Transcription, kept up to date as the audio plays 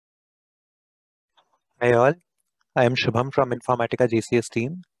Hi all, I am Shubham from Informatica GCS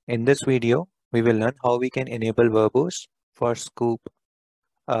team. In this video, we will learn how we can enable Verbose for Sqoop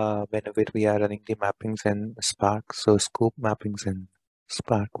whenever we are running the mappings in Spark. So Sqoop mappings in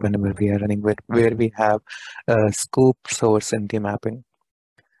Spark whenever we are running with where we have Sqoop source in the mapping.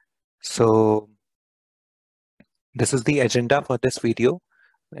 So this is the agenda for this video,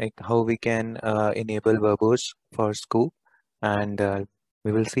 like how we can enable Verbose for Sqoop, and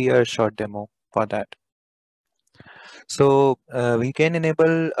we will see a short demo for that. So we can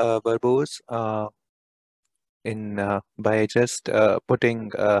enable verbose in by just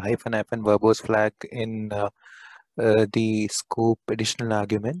putting hyphen verbose flag in the Sqoop additional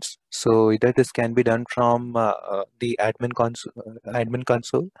arguments. So either this can be done from the admin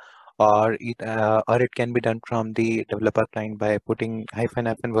console, or it can be done from the developer client by putting hyphen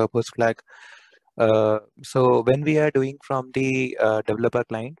verbose flag. So when we are doing from the developer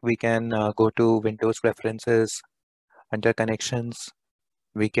client, we can go to Windows Preferences. Under connections,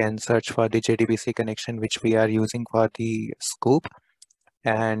 we can search for the JDBC connection which we are using for the Sqoop,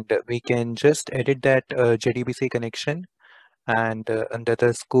 and we can just edit that JDBC connection, and under the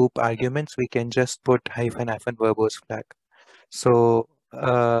Sqoop arguments we can just put hyphen verbose flag. So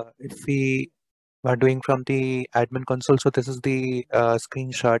if we are doing from the admin console, so this is the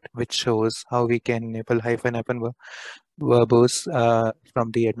screenshot which shows how we can enable verbose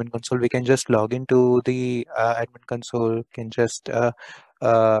from the admin console. We can just log into the admin console, can just uh,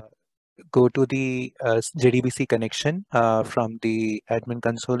 go to the JDBC connection from the admin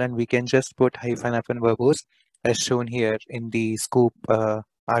console, and we can just put hyphen verbose as shown here in the Sqoop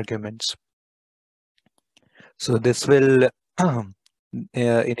arguments. So this will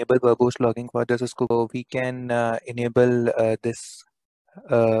enable verbose logging for this Sqoop. So we can enable this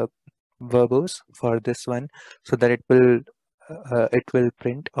uh, verbose for this one, so that it will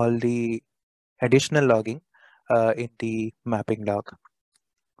print all the additional logging in the mapping log.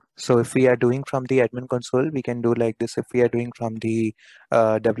 So if we are doing from the admin console, we can do like this. If we are doing from the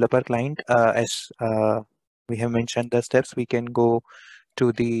developer client, as we have mentioned the steps, we can go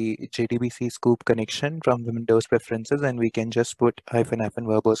to the JDBC Sqoop connection from the Windows preferences, and we can just put hyphen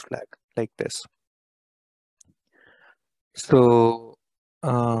verbose flag like this. So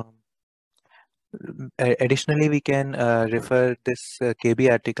additionally, we can refer this KB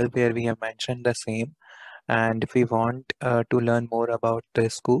article where we have mentioned the same. And if we want to learn more about the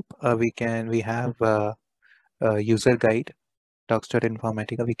Sqoop, we have user guide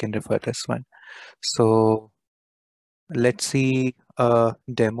docs.informatica. We can refer this one. So let's see a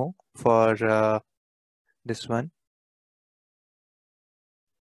demo for this one.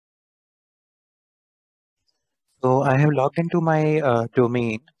 So I have logged into my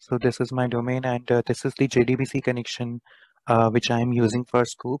domain. So this is my domain, and this is the JDBC connection which I am using for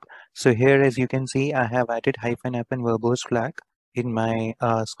Sqoop. So here, as you can see, I have added hyphen verbose flag in my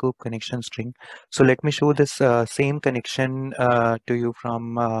Sqoop connection string. So let me show this same connection to you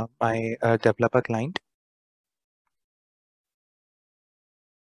from my developer client.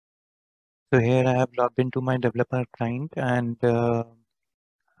 So here I have logged into my developer client, and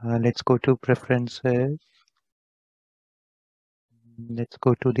let's go to preferences. Let's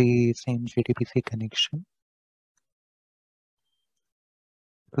go to the same JDBC connection.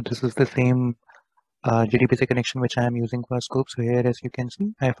 So this is the same JDBC connection which I am using for Sqoop. So here, as you can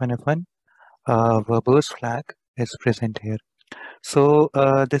see, hyphen verbose flag is present here. So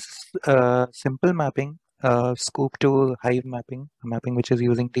this is simple mapping, Sqoop to Hive mapping, a mapping which is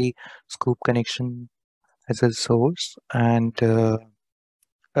using the Sqoop connection as a source. And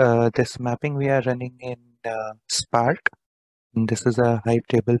this mapping we are running in Spark. And this is a Hive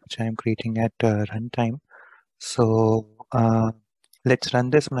table which I am creating at runtime. So let's run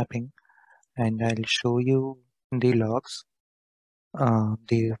this mapping, and I'll show you the logs,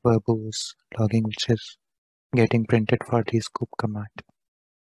 the verbose logging which is getting printed for the Sqoop command.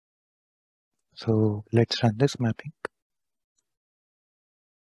 So let's run this mapping.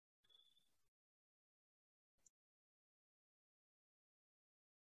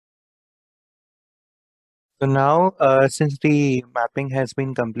 So now, since the mapping has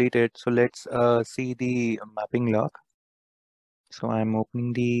been completed, so let's see the mapping log. So I'm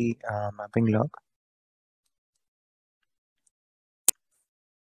opening the mapping log.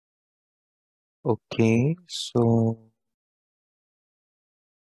 Okay, so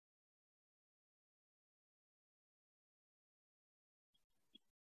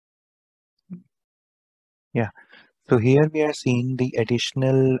yeah, so here we are seeing the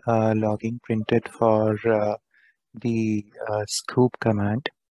additional logging printed for the Sqoop command.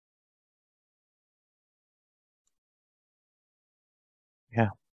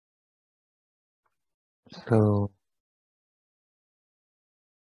 Yeah. So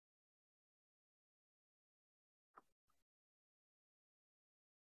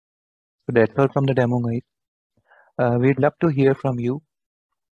that's all from the demo, guys. We'd love to hear from you.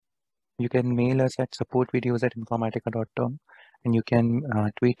 You can mail us at supportvideos@informatica.com, and you can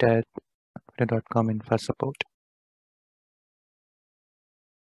tweet at twitter.com/support.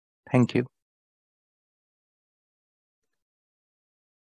 Thank you.